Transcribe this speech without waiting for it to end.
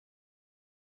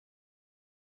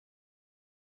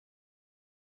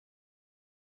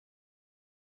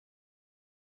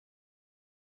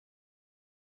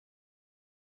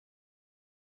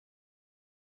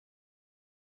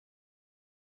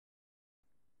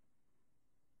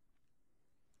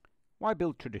Why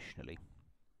build traditionally?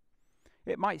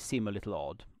 It might seem a little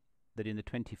odd that in the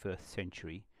 21st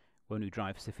century, when we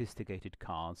drive sophisticated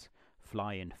cars,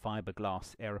 fly in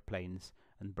fiberglass aeroplanes,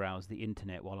 and browse the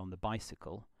internet while on the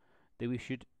bicycle, that we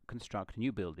should construct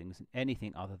new buildings in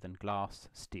anything other than glass,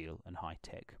 steel, and high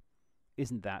tech.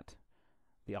 Isn't that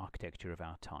the architecture of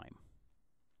our time?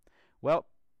 Well,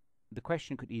 the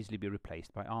question could easily be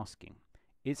replaced by asking,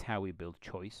 is how we build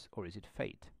choice, or is it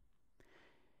fate?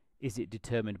 Is it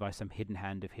determined by some hidden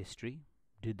hand of history?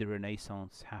 Did the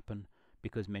Renaissance happen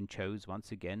because men chose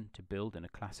once again to build in a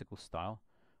classical style,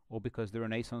 or because the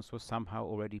Renaissance was somehow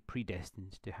already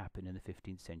predestined to happen in the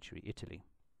 15th century Italy?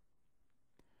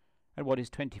 And what is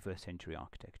 21st century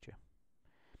architecture?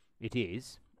 It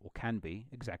is, or can be,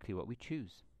 exactly what we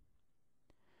choose.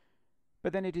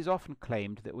 But then it is often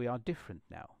claimed that we are different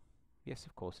now. Yes,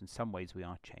 of course, in some ways we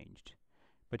are changed.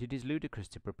 But it is ludicrous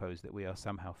to propose that we are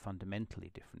somehow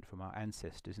fundamentally different from our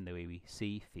ancestors in the way we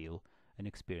see, feel, and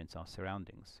experience our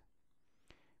surroundings.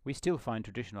 We still find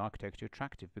traditional architecture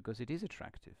attractive because it is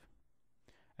attractive.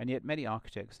 And yet many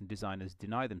architects and designers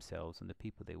deny themselves and the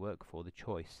people they work for the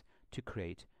choice to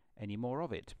create any more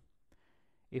of it.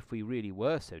 If we really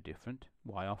were so different,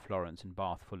 why are Florence and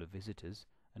Bath full of visitors,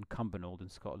 and Cumbernauld in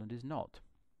Scotland is not?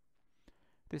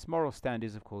 This moral stand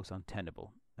is of course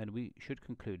untenable, and we should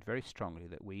conclude very strongly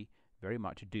that we very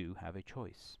much do have a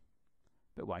choice.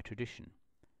 But why tradition?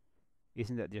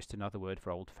 Isn't that just another word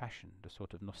for old-fashioned, a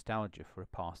sort of nostalgia for a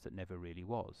past that never really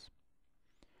was?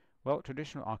 Well,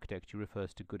 traditional architecture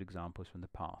refers to good examples from the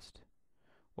past,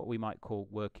 what we might call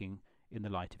working in the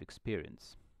light of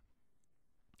experience.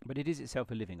 But it is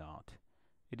itself a living art.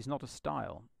 It is not a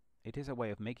style. It is a way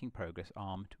of making progress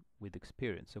armed with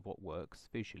experience of what works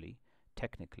visually,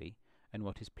 technically, and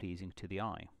what is pleasing to the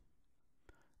eye.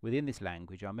 Within this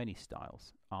language are many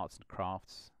styles, arts and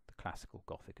crafts, the classical,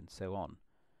 Gothic, and so on.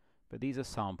 But these are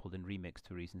sampled and remixed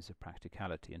for reasons of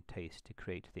practicality and taste to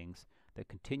create things that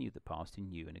continue the past in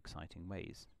new and exciting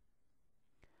ways.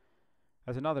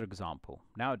 As another example,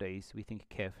 nowadays we think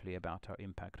carefully about our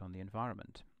impact on the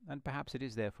environment, and perhaps it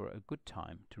is therefore a good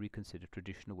time to reconsider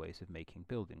traditional ways of making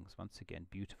buildings once again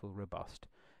beautiful, robust,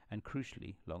 and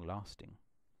crucially long-lasting.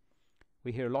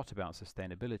 We hear a lot about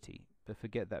sustainability, but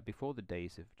forget that before the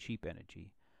days of cheap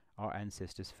energy, our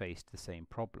ancestors faced the same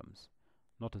problems,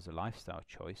 not as a lifestyle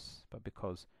choice, but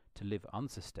because to live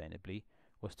unsustainably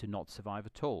was to not survive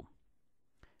at all.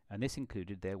 And this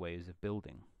included their ways of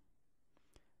building.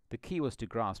 The key was to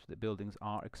grasp that buildings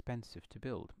are expensive to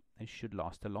build, and should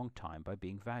last a long time by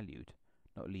being valued,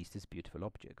 not least as beautiful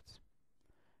objects.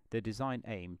 Their design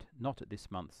aimed not at this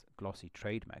month's glossy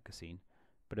trade magazine,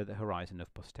 but at the horizon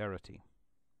of posterity.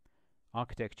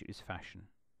 Architecture is fashion,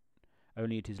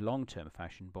 only it is long-term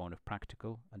fashion born of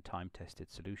practical and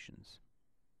time-tested solutions.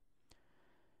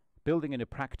 Building in a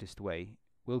practiced way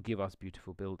will give us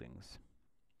beautiful buildings.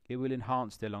 It will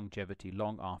enhance their longevity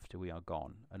long after we are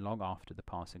gone, and long after the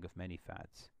passing of many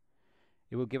fads.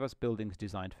 It will give us buildings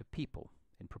designed for people,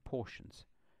 in proportions,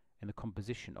 in the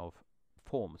composition of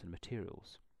forms and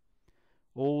materials,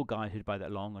 all guided by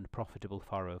that long and profitable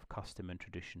furrow of custom and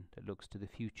tradition that looks to the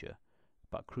future,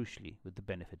 but crucially with the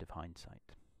benefit of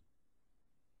hindsight.